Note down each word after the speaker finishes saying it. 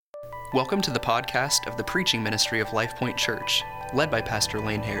Welcome to the podcast of the preaching ministry of Life Point Church, led by Pastor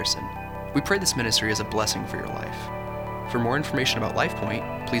Lane Harrison. We pray this ministry is a blessing for your life. For more information about Life Point,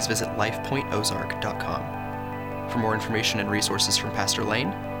 please visit lifepointozark.com. For more information and resources from Pastor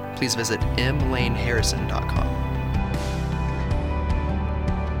Lane, please visit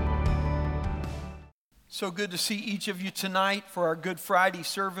mlaneharrison.com. So good to see each of you tonight for our Good Friday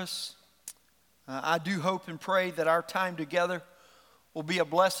service. I do hope and pray that our time together will be a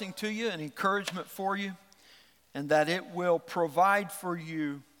blessing to you, an encouragement for you, and that it will provide for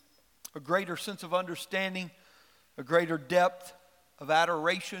you a greater sense of understanding, a greater depth of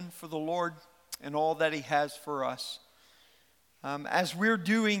adoration for the Lord and all that He has for us. As we're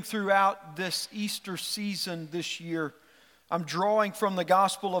doing throughout this Easter season this year, I'm drawing from the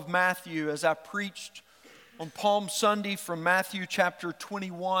Gospel of Matthew as I preached on Palm Sunday from Matthew chapter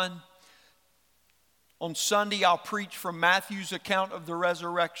 21. On Sunday, I'll preach from Matthew's account of the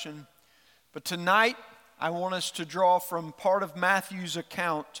resurrection. But tonight, I want us to draw from part of Matthew's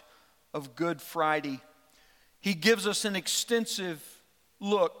account of Good Friday. He gives us an extensive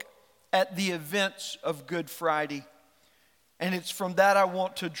look at the events of Good Friday. And it's from that I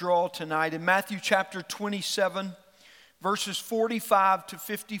want to draw tonight. In Matthew chapter 27, verses 45 to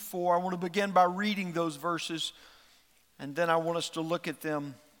 54, I want to begin by reading those verses, and then I want us to look at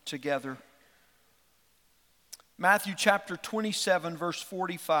them together. Matthew chapter 27, verse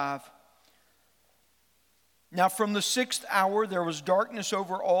 45. Now from the 6th hour there was darkness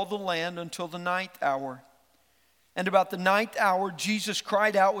over all the land until the 9th hour. And about the 9th hour Jesus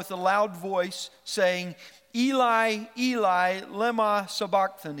cried out with a loud voice, saying, Eli, Eli, lema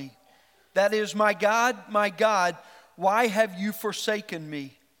sabachthani. That is, my God, why have you forsaken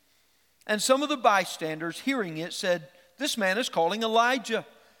me? And some of the bystanders, hearing it, said, This man is calling Elijah.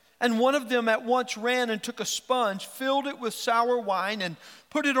 And one of them at once ran and took a sponge, filled it with sour wine, and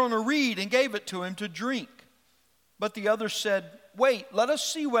put it on a reed and gave it to him to drink. But the others said, Wait, let us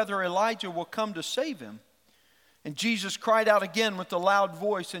see whether Elijah will come to save him. And Jesus cried out again with a loud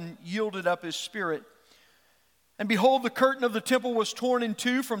voice and yielded up his spirit. And behold, the curtain of the temple was torn in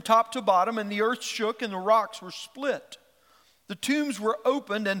two from top to bottom, and the earth shook and the rocks were split. The tombs were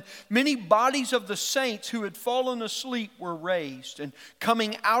opened, and many bodies of the saints who had fallen asleep were raised. And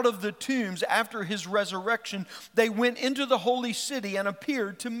coming out of the tombs after his resurrection, they went into the holy city and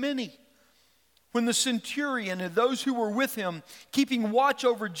appeared to many. When the centurion and those who were with him, keeping watch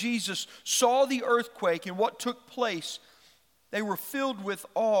over Jesus, saw the earthquake and what took place, they were filled with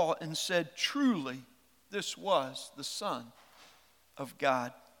awe and said, Truly, this was the Son of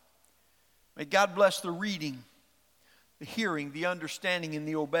God. May God bless the reading, the hearing, the understanding, and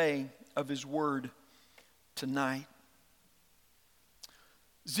the obeying of His Word tonight.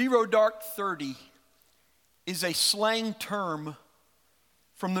 0 dark 30 is a slang term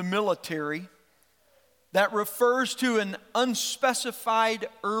from the military that refers to an unspecified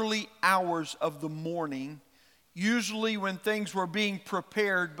early hours of the morning, usually when things were being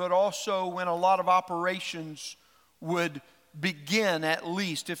prepared, but also when a lot of operations would begin, at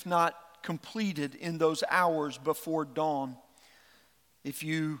least, if not completed, in those hours before dawn. If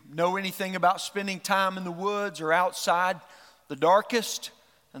you know anything about spending time in the woods or outside, the darkest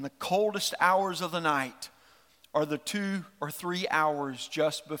and the coldest hours of the night are the 2 or 3 hours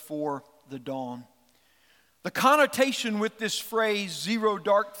just before the dawn. The connotation with this phrase, 0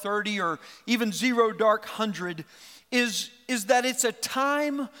 dark 30 or even 0 dark 100, is that it's a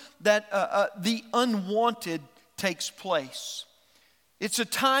time that the unwanted takes place. It's a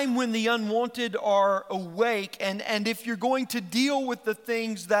time when the unwanted are awake, and if you're going to deal with the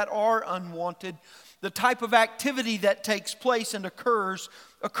things that are unwanted, the type of activity that takes place and occurs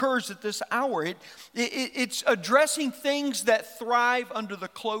at this hour. It's addressing things that thrive under the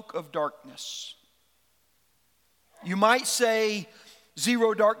cloak of darkness. You might say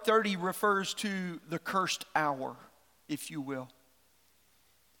 0 dark 30 refers to the cursed hour, if you will.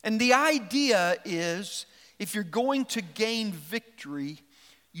 And the idea is, if you're going to gain victory,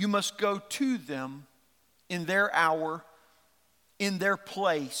 you must go to them in their hour, in their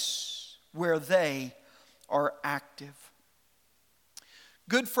place where they are active.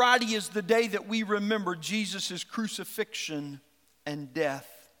 Good Friday is the day that we remember Jesus' crucifixion and death.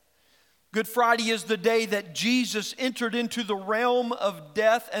 Good Friday is the day that Jesus entered into the realm of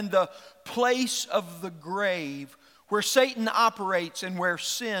death and the place of the grave, where Satan operates and where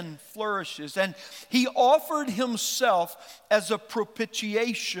sin flourishes. And He offered Himself as a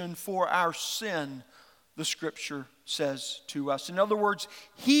propitiation for our sin, the Scripture says to us. In other words,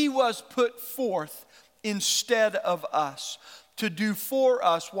 He was put forth instead of us to do for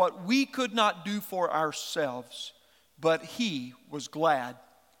us what we could not do for ourselves, but He was glad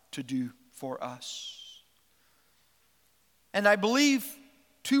to do for us. And I believe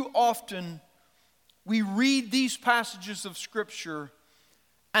too often we read these passages of Scripture,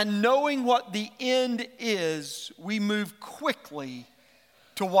 and knowing what the end is, we move quickly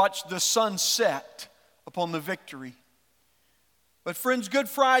to watch the sun set upon the victory. But friends, Good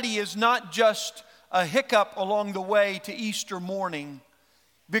Friday is not just a hiccup along the way to Easter morning.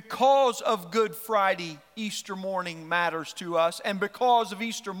 Because of Good Friday, Easter morning matters to us. And because of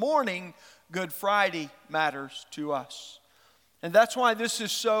Easter morning, Good Friday matters to us. And that's why this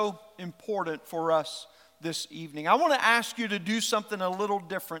is so important for us this evening. I want to ask you to do something a little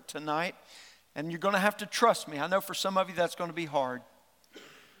different tonight. And you're going to have to trust me. I know for some of you that's going to be hard.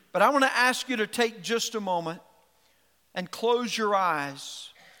 But I want to ask you to take just a moment and close your eyes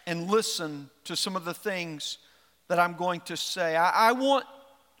and listen to some of the things that I'm going to say. I want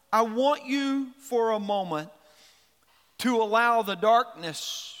you for a moment to allow the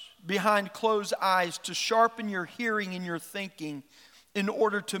darkness behind closed eyes to sharpen your hearing and your thinking in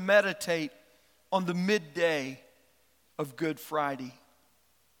order to meditate on the midday of Good Friday.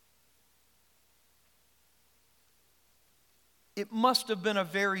 It must have been a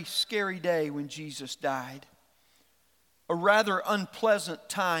very scary day when Jesus died. A rather unpleasant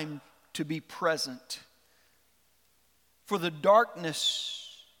time to be present. For the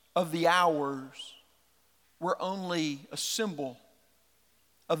darkness of the hours were only a symbol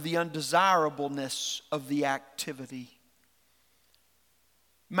of the undesirableness of the activity.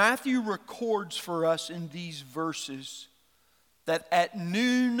 Matthew records for us in these verses that at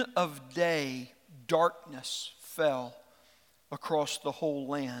noon of day, darkness fell across the whole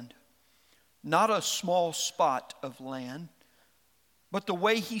land. Not a small spot of land, but the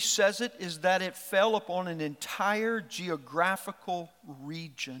way he says it is that it fell upon an entire geographical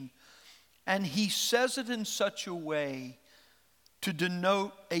region. And he says it in such a way to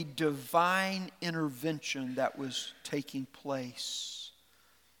denote a divine intervention that was taking place.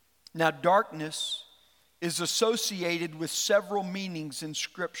 Now, darkness is associated with several meanings in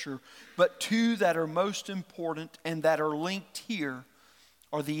Scripture, but two that are most important and that are linked here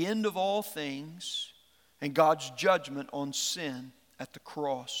are the end of all things and God's judgment on sin at the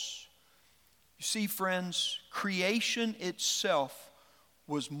cross. You see, friends, creation itself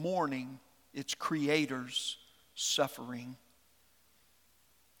was mourning its Creator's suffering.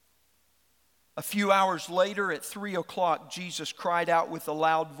 A few hours later at 3 o'clock, Jesus cried out with a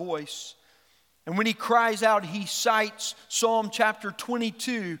loud voice. And when he cries out, he cites Psalm chapter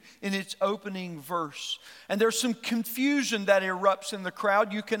 22 in its opening verse. And there's some confusion that erupts in the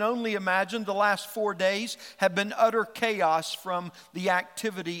crowd. You can only imagine the last 4 days have been utter chaos from the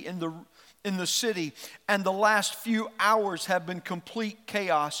activity in the city. And the last few hours have been complete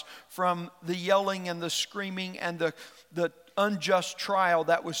chaos from the yelling and the screaming and the unjust trial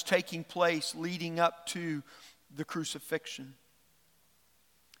that was taking place leading up to the crucifixion.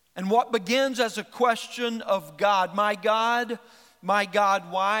 And what begins as a question of God, my God,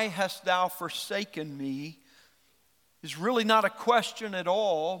 why hast thou forsaken me, is really not a question at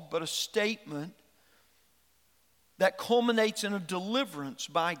all, but a statement that culminates in a deliverance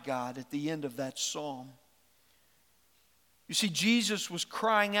by God at the end of that psalm. You see, Jesus was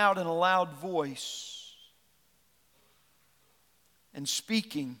crying out in a loud voice and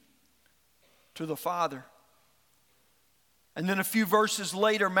speaking to the Father. And then a few verses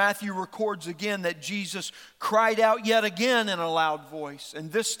later, Matthew records again that Jesus cried out yet again in a loud voice. And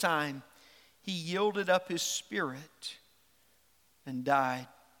this time, he yielded up his spirit and died.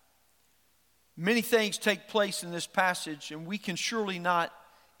 Many things take place in this passage, and we can surely not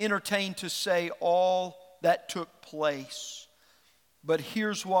entertain to say all that took place. But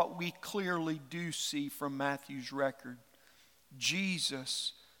here's what we clearly do see from Matthew's record.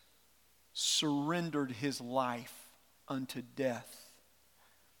 Jesus surrendered his life unto death.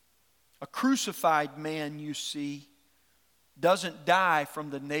 A crucified man, you see, doesn't die from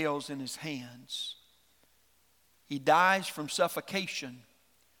the nails in his hands. He dies from suffocation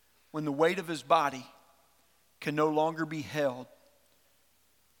when the weight of his body can no longer be held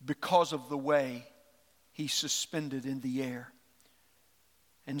because of the way he's suspended in the air.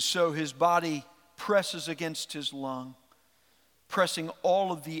 And so his body presses against his lung, pressing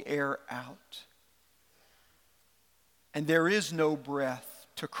all of the air out. And there is no breath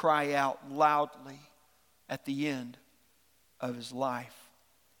to cry out loudly at the end of his life.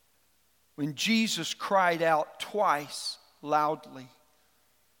 When Jesus cried out twice loudly,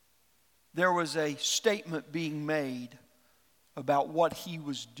 there was a statement being made about what he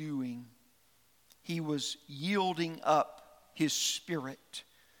was doing. He was yielding up his spirit,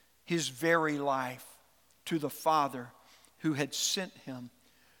 his very life, to the Father who had sent him,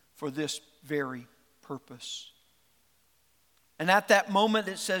 for this very purpose. And at that moment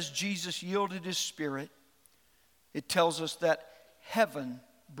it says Jesus yielded his spirit. It tells us that heaven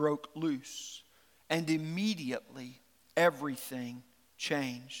broke loose, and immediately everything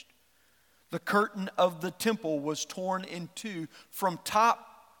changed. The curtain of the temple was torn in two from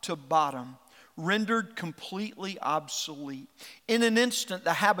top to bottom, rendered completely obsolete. In an instant,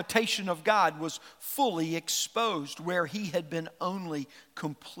 the habitation of God was fully exposed where he had been only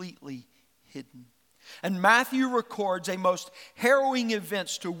completely hidden. And Matthew records a most harrowing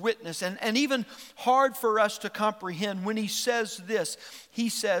events to witness and even hard for us to comprehend when he says this. He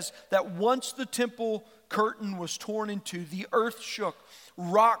says that once the temple curtain was torn in two, the earth shook,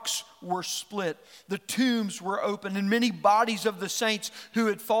 rocks were split, the tombs were opened, and many bodies of the saints who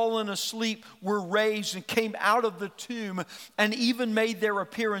had fallen asleep were raised and came out of the tomb and even made their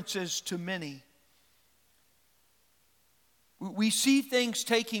appearances to many. We see things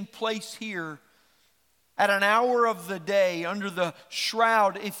taking place here at an hour of the day under the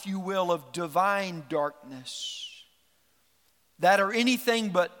shroud, if you will, of divine darkness that are anything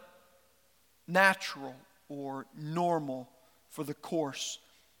but natural or normal for the course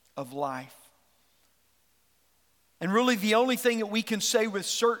of life. And really the only thing that we can say with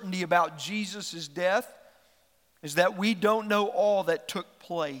certainty about Jesus' death is that we don't know all that took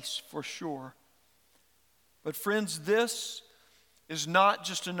place for sure. But friends, this is not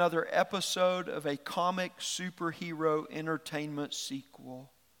just another episode of a comic superhero entertainment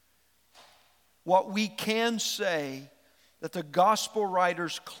sequel. What we can say that the gospel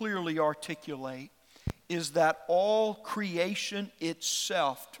writers clearly articulate is that all creation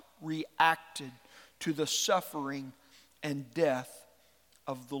itself reacted to the suffering and death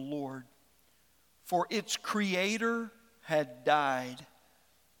of the Lord. For its creator had died,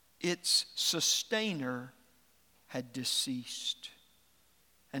 its sustainer had deceased.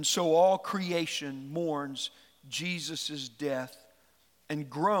 And so all creation mourns Jesus' death and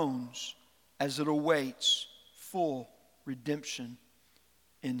groans as it awaits full redemption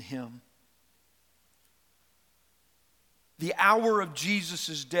in him. The hour of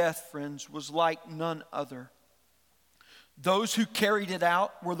Jesus' death, friends, was like none other. Those who carried it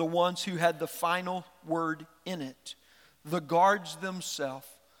out were the ones who had the final word in it. The guards themselves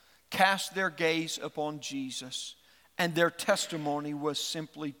cast their gaze upon Jesus, and their testimony was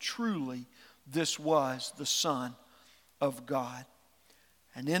simply, truly, this was the Son of God.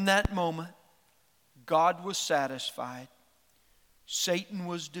 And in that moment, God was satisfied. Satan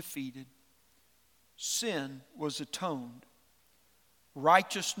was defeated. Sin was atoned.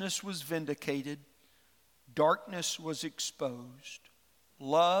 Righteousness was vindicated. Darkness was exposed.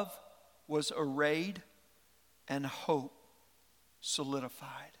 Love was arrayed, and hope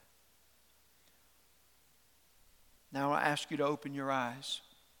solidified. Now I ask you to open your eyes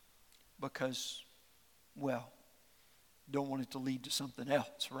because, well, don't want it to lead to something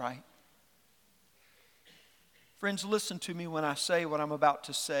else, right? Friends, listen to me when I say what I'm about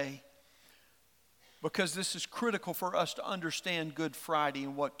to say, because this is critical for us to understand Good Friday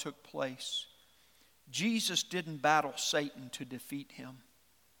and what took place. Jesus didn't battle Satan to defeat him.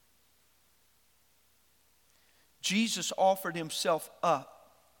 Jesus offered himself up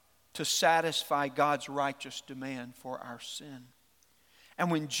to satisfy God's righteous demand for our sin.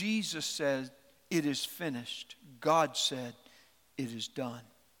 And when Jesus said, "It is finished," God said, "It is done."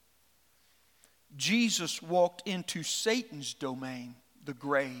 Jesus walked into Satan's domain, the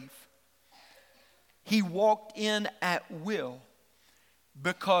grave. He walked in at will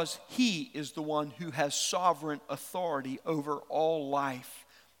because he is the one who has sovereign authority over all life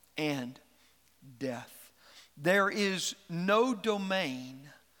and death. There is no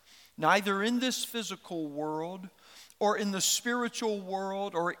domain, neither in this physical world or in the spiritual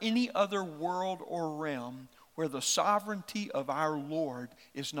world or any other world or realm, where the sovereignty of our Lord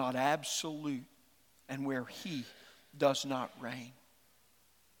is not absolute and where he does not reign.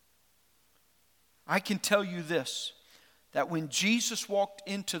 I can tell you this, that when Jesus walked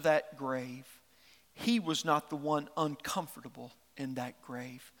into that grave, he was not the one uncomfortable in that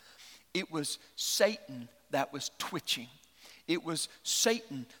grave. It was Satan that was twitching. It was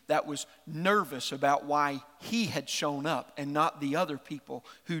Satan that was nervous about why he had shown up and not the other people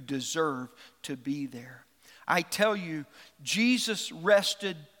who deserved to be there. I tell you, Jesus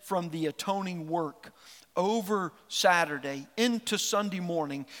rested from the atoning work over Saturday into Sunday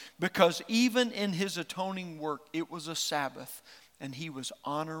morning, because even in his atoning work, it was a Sabbath, and he was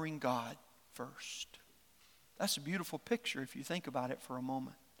honoring God first. That's a beautiful picture if you think about it for a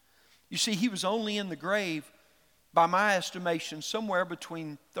moment. You see, he was only in the grave, by my estimation, somewhere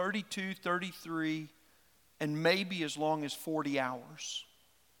between 32, 33, and maybe as long as 40 hours.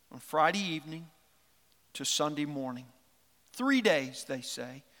 from Friday evening to Sunday morning. 3 days, they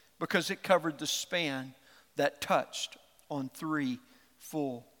say, because it covered the span that touched on 3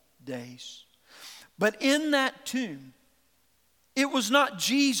 full days. But in that tomb, it was not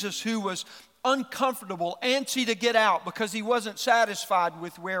Jesus who was uncomfortable, antsy to get out because he wasn't satisfied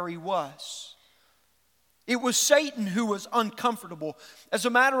with where he was. It was Satan who was uncomfortable. As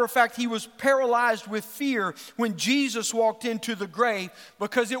a matter of fact, he was paralyzed with fear when Jesus walked into the grave,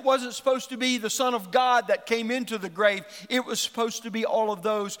 because it wasn't supposed to be the Son of God that came into the grave. It was supposed to be all of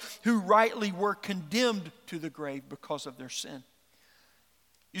those who rightly were condemned to the grave because of their sin.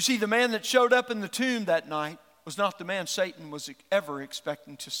 You see, the man that showed up in the tomb that night was not the man Satan was ever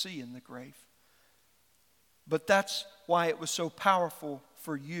expecting to see in the grave. But that's why it was so powerful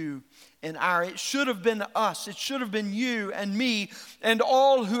for you and it should have been us. It should have been you and me and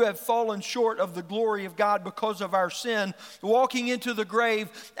all who have fallen short of the glory of God because of our sin, walking into the grave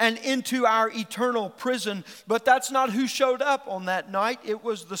and into our eternal prison. But that's not who showed up on that night. It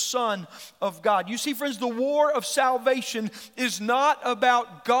was the Son of God. You see, friends, the war of salvation is not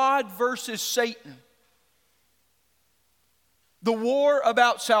about God versus Satan. The war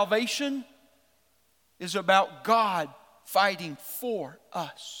about salvation is about God fighting for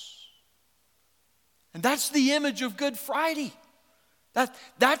us. And that's the image of Good Friday.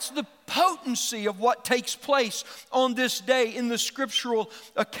 That's the potency of what takes place on this day in the scriptural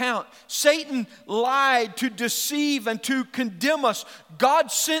account. Satan lied to deceive and to condemn us.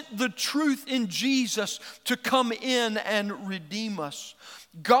 God sent the truth in Jesus to come in and redeem us.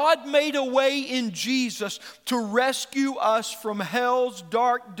 God made a way in Jesus to rescue us from hell's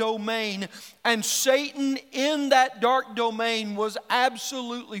dark domain, and Satan in that dark domain was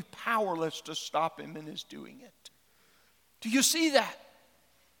absolutely powerless to stop him in his doing it. Do you see that?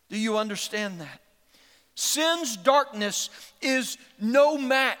 Do you understand that? Sin's darkness is no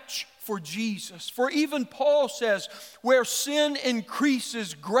match for Jesus. For even Paul says, where sin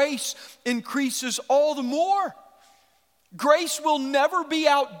increases, grace increases all the more. Grace will never be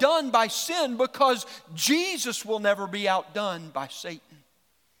outdone by sin because Jesus will never be outdone by Satan.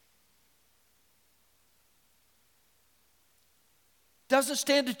 Doesn't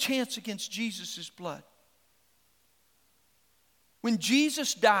stand a chance against Jesus' blood. When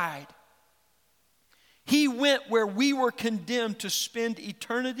Jesus died, he went where we were condemned to spend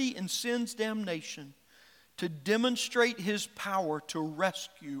eternity in sin's damnation, to demonstrate his power to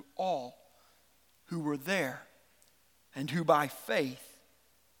rescue all who were there and who by faith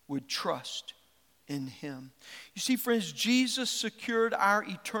would trust in him. You see, friends, Jesus secured our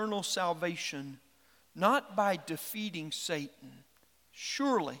eternal salvation not by defeating Satan.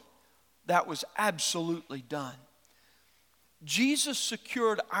 Surely that was absolutely done. Jesus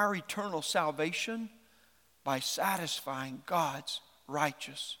secured our eternal salvation by satisfying God's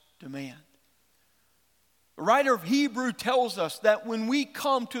righteous demand. The writer of Hebrews tells us that when we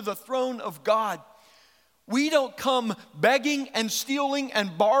come to the throne of God, we don't come begging and stealing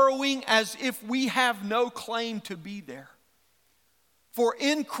and borrowing as if we have no claim to be there. For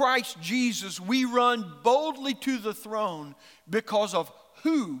in Christ Jesus we run boldly to the throne because of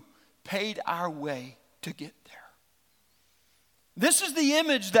who paid our way to get there. This is the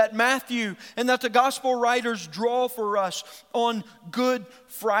image that Matthew and that the gospel writers draw for us on Good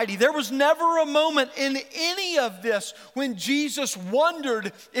Friday. There was never a moment in any of this when Jesus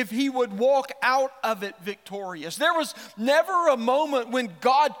wondered if he would walk out of it victorious. There was never a moment when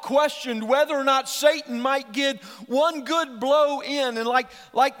God questioned whether or not Satan might get one good blow in. And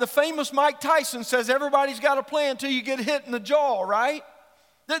like the famous Mike Tyson says, everybody's got a plan until you get hit in the jaw, right?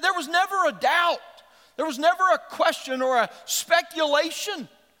 There was never a doubt. There was never a question or a speculation.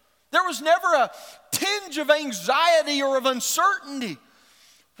 There was never a tinge of anxiety or of uncertainty.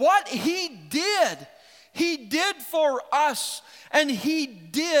 What he did for us, and he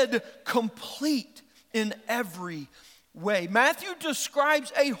did complete in every way. Matthew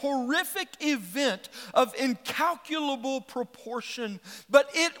describes a horrific event of incalculable proportion, but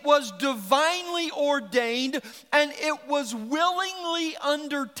it was divinely ordained and it was willingly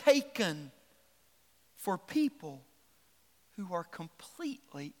undertaken for people who are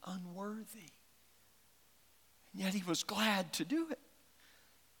completely unworthy. And yet he was glad to do it.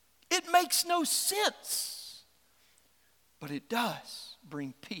 It makes no sense, but it does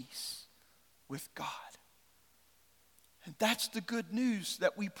bring peace with God. And that's the good news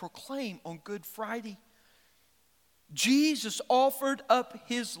that we proclaim on Good Friday. Jesus offered up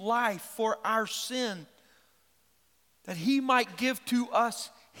his life for our sin, that he might give to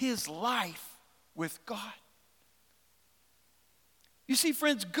us his life with God. You see,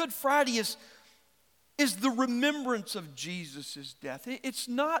 friends, Good Friday is is the remembrance of Jesus' death. It's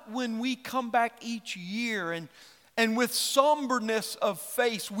not when we come back each year and with somberness of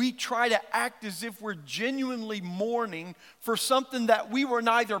face, we try to act as if we're genuinely mourning for something that we were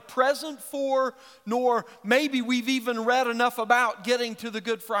neither present for, nor maybe we've even read enough about getting to the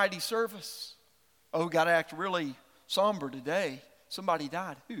Good Friday service. Oh, got to act really somber today. Somebody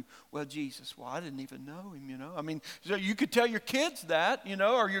died. Who? Well, Jesus. Well, I didn't even know him, I mean, so you could tell your kids that,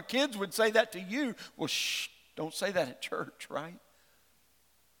 or your kids would say that to you. Well, shh, don't say that at church, right?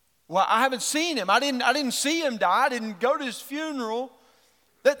 Well, I haven't seen him. I didn't see him die. I didn't go to his funeral.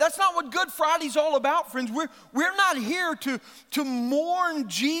 That's not what Good Friday's all about, friends. We're not here to mourn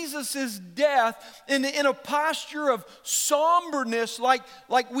Jesus' death in a posture of somberness, like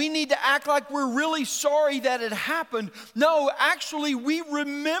we need to act like we're really sorry that it happened. No, actually, we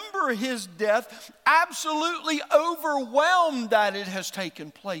remember his death, absolutely overwhelmed that it has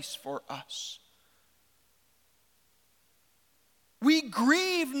taken place for us. We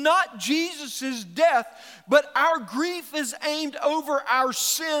grieve not Jesus' death, but our grief is aimed over our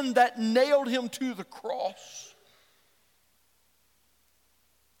sin that nailed him to the cross.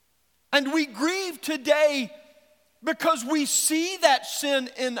 And we grieve today because we see that sin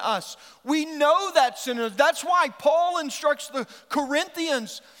in us. We know that sin in us. That's why Paul instructs the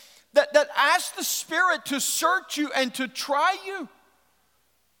Corinthians that ask the Spirit to search you and to try you.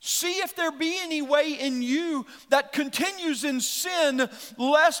 See if there be any way in you that continues in sin,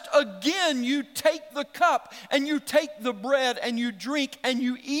 lest again you take the cup and you take the bread and you drink and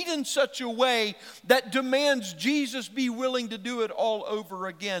you eat in such a way that demands Jesus be willing to do it all over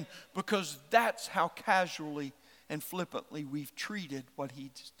again, because that's how casually and flippantly we've treated what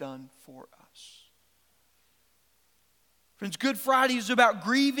he's done for us. Friends, Good Friday is about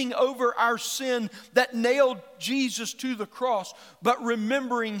grieving over our sin that nailed Jesus to the cross, but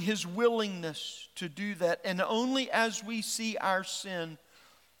remembering his willingness to do that. And only as we see our sin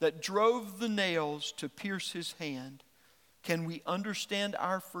that drove the nails to pierce his hand can we understand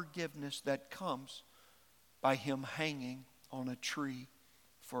our forgiveness that comes by him hanging on a tree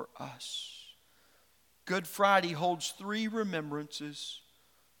for us. Good Friday holds 3 remembrances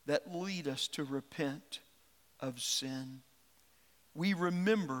that lead us to repent of sin. We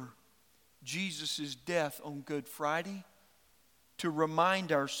remember Jesus' death on Good Friday to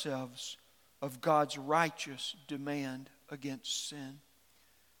remind ourselves of God's righteous demand against sin.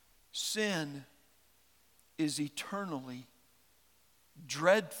 Sin is eternally,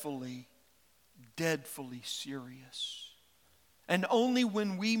 dreadfully, deadfully serious. And only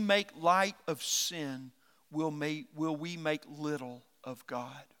when we make light of sin will we make little of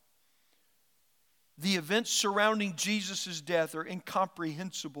God. The events surrounding Jesus' death are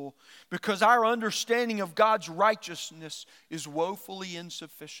incomprehensible because our understanding of God's righteousness is woefully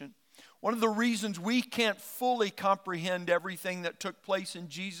insufficient. One of the reasons we can't fully comprehend everything that took place in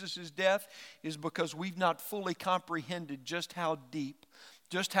Jesus' death is because we've not fully comprehended just how deep,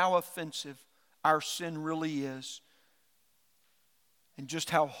 just how offensive our sin really is, and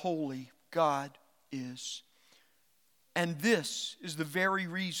just how holy God is. And this is the very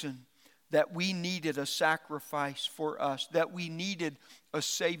reason that we needed a sacrifice for us, that we needed a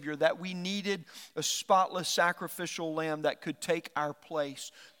Savior, that we needed a spotless sacrificial lamb that could take our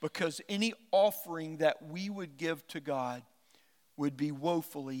place, because any offering that we would give to God would be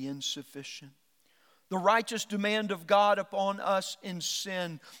woefully insufficient. The righteous demand of God upon us in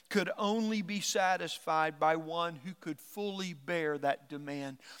sin could only be satisfied by one who could fully bear that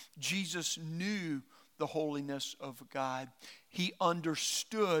demand. Jesus knew the holiness of God. He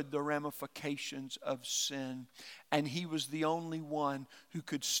understood the ramifications of sin, and he was the only one who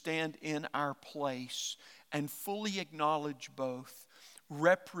could stand in our place and fully acknowledge both,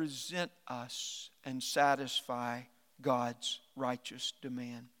 represent us, and satisfy God's righteous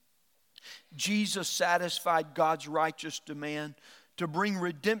demand. Jesus satisfied God's righteous demand to bring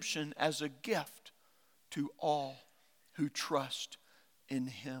redemption as a gift to all who trust in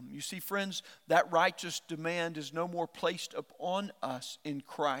him. You see, friends, that righteous demand is no more placed upon us in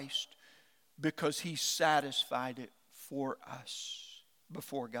Christ because he satisfied it for us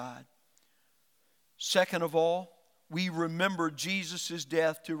before God. Second of all, we remember Jesus'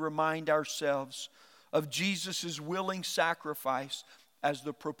 death to remind ourselves of Jesus' willing sacrifice as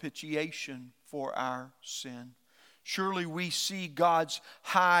the propitiation for our sin. Surely we see God's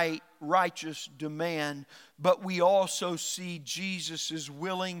high righteous demand, but we also see Jesus'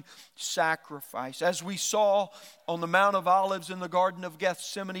 willing sacrifice. As we saw on the Mount of Olives in the Garden of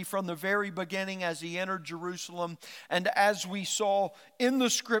Gethsemane from the very beginning as he entered Jerusalem, and as we saw in the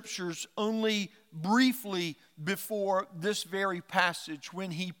Scriptures only briefly before this very passage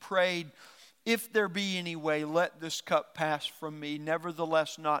when he prayed, If there be any way, let this cup pass from me.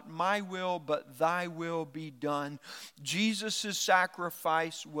 Nevertheless, not my will, but thy will be done. Jesus'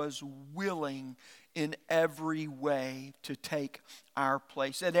 sacrifice was willing in every way to take our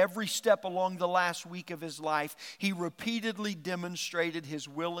place. At every step along the last week of his life, he repeatedly demonstrated his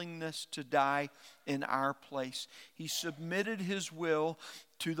willingness to die in our place. He submitted his will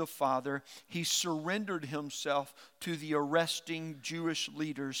to the Father. He surrendered himself to the arresting Jewish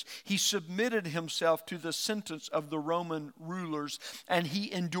leaders. He submitted himself to the sentence of the Roman rulers, and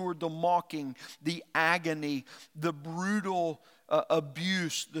he endured the mocking, the agony, the brutal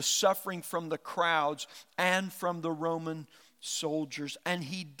abuse, the suffering from the crowds and from the Roman soldiers. And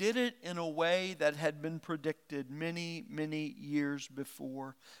he did it in a way that had been predicted many, many years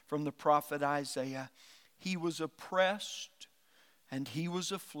before from the prophet Isaiah. He was oppressed and he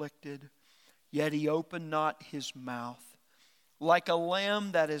was afflicted, yet he opened not his mouth. Like a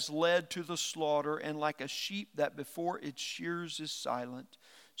lamb that is led to the slaughter, and like a sheep that before its shears is silent,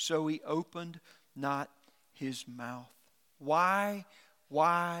 so he opened not his mouth. Why?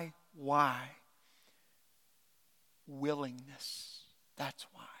 Willingness. That's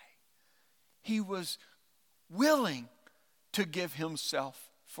why. He was willing to give himself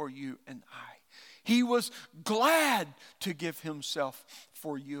for you and I. He was glad to give himself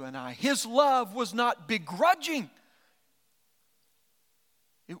for you and I. His love was not begrudging.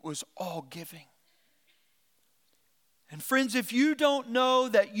 It was all giving. And friends, if you don't know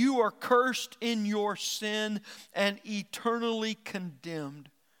that you are cursed in your sin and eternally condemned,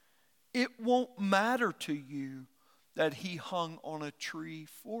 it won't matter to you that he hung on a tree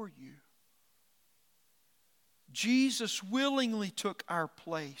for you. Jesus willingly took our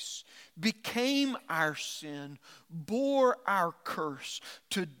place, became our sin, bore our curse,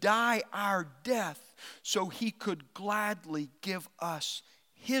 to die our death, so he could gladly give us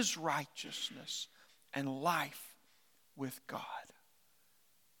his righteousness and life with God.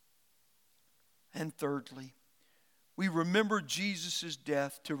 And thirdly, we remember Jesus'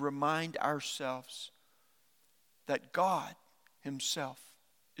 death to remind ourselves that God himself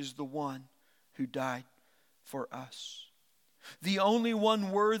is the one who died for us. The only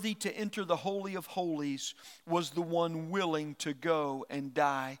one worthy to enter the Holy of Holies was the one willing to go and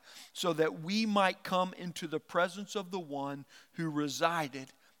die, so that we might come into the presence of the one who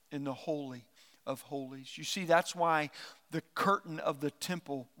resided in the Holy of Holies. You see, that's why the curtain of the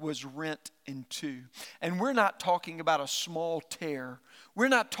temple was rent in two. And we're not talking about a small tear. We're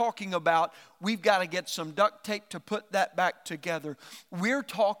not talking about we've got to get some duct tape to put that back together. We're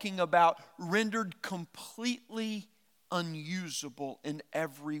talking about rendered completely unusable in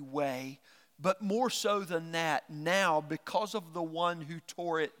every way. But more so than that, now, because of the one who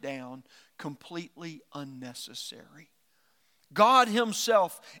tore it down, completely unnecessary. God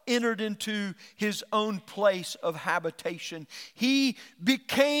himself entered into his own place of habitation. He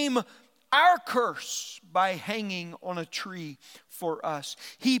became our curse by hanging on a tree for us.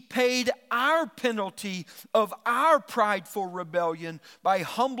 He paid our penalty of our prideful rebellion by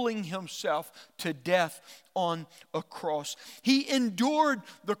humbling himself to death on a cross. He endured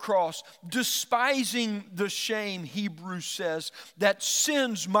the cross, despising the shame, Hebrews says, that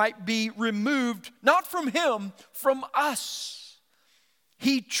sins might be removed, not from him, from us.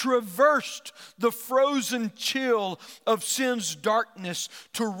 He traversed the frozen chill of sin's darkness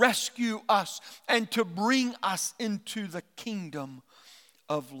to rescue us and to bring us into the kingdom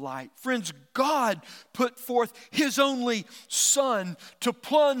of light. Friends, God put forth his only Son to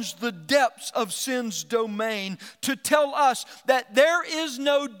plunge the depths of sin's domain, to tell us that there is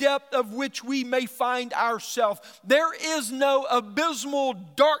no depth of which we may find ourselves. There is no abysmal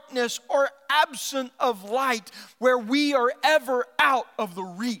darkness or absence of light where we are ever out of the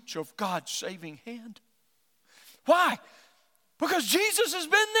reach of God's saving hand. Why? Because Jesus has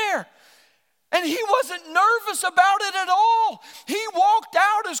been there. And he wasn't nervous about it at all. He walked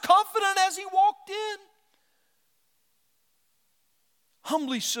out as confident as he walked in.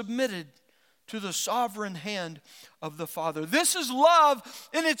 Humbly submitted to the sovereign hand of the Father. This is love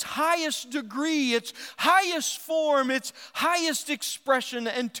in its highest degree, its highest form, its highest expression,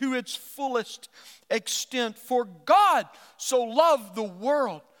 and to its fullest extent. For God so loved the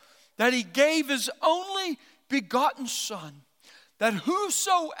world that he gave his only begotten Son, that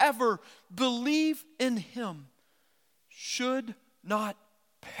whosoever believe in him should not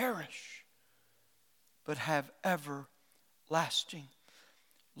perish, but have everlasting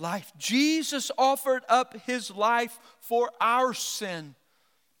life. Jesus offered up his life for our sin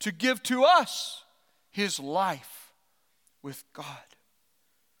to give to us his life with God.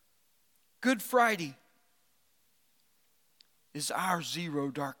 Good Friday is our 0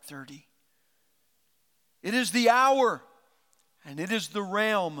 dark 30. It is the hour, and it is the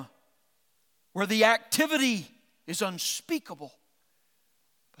realm where the activity is unspeakable,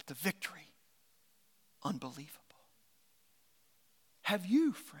 but the victory unbelievable. Have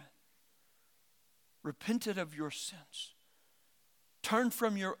you, friend, repented of your sins, turned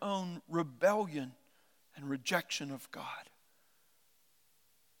from your own rebellion and rejection of God,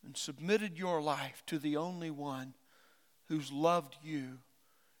 and submitted your life to the only one who's loved you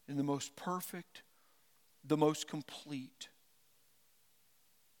in the most perfect, the most complete,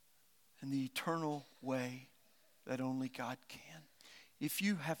 and the eternal way that only God can? If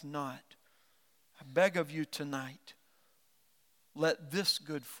you have not, I beg of you tonight, let this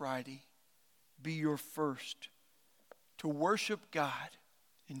Good Friday be your first to worship God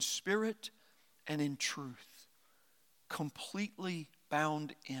in spirit and in truth, completely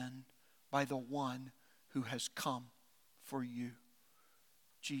bound in by the one who has come for you,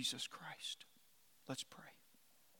 Jesus Christ. Let's pray.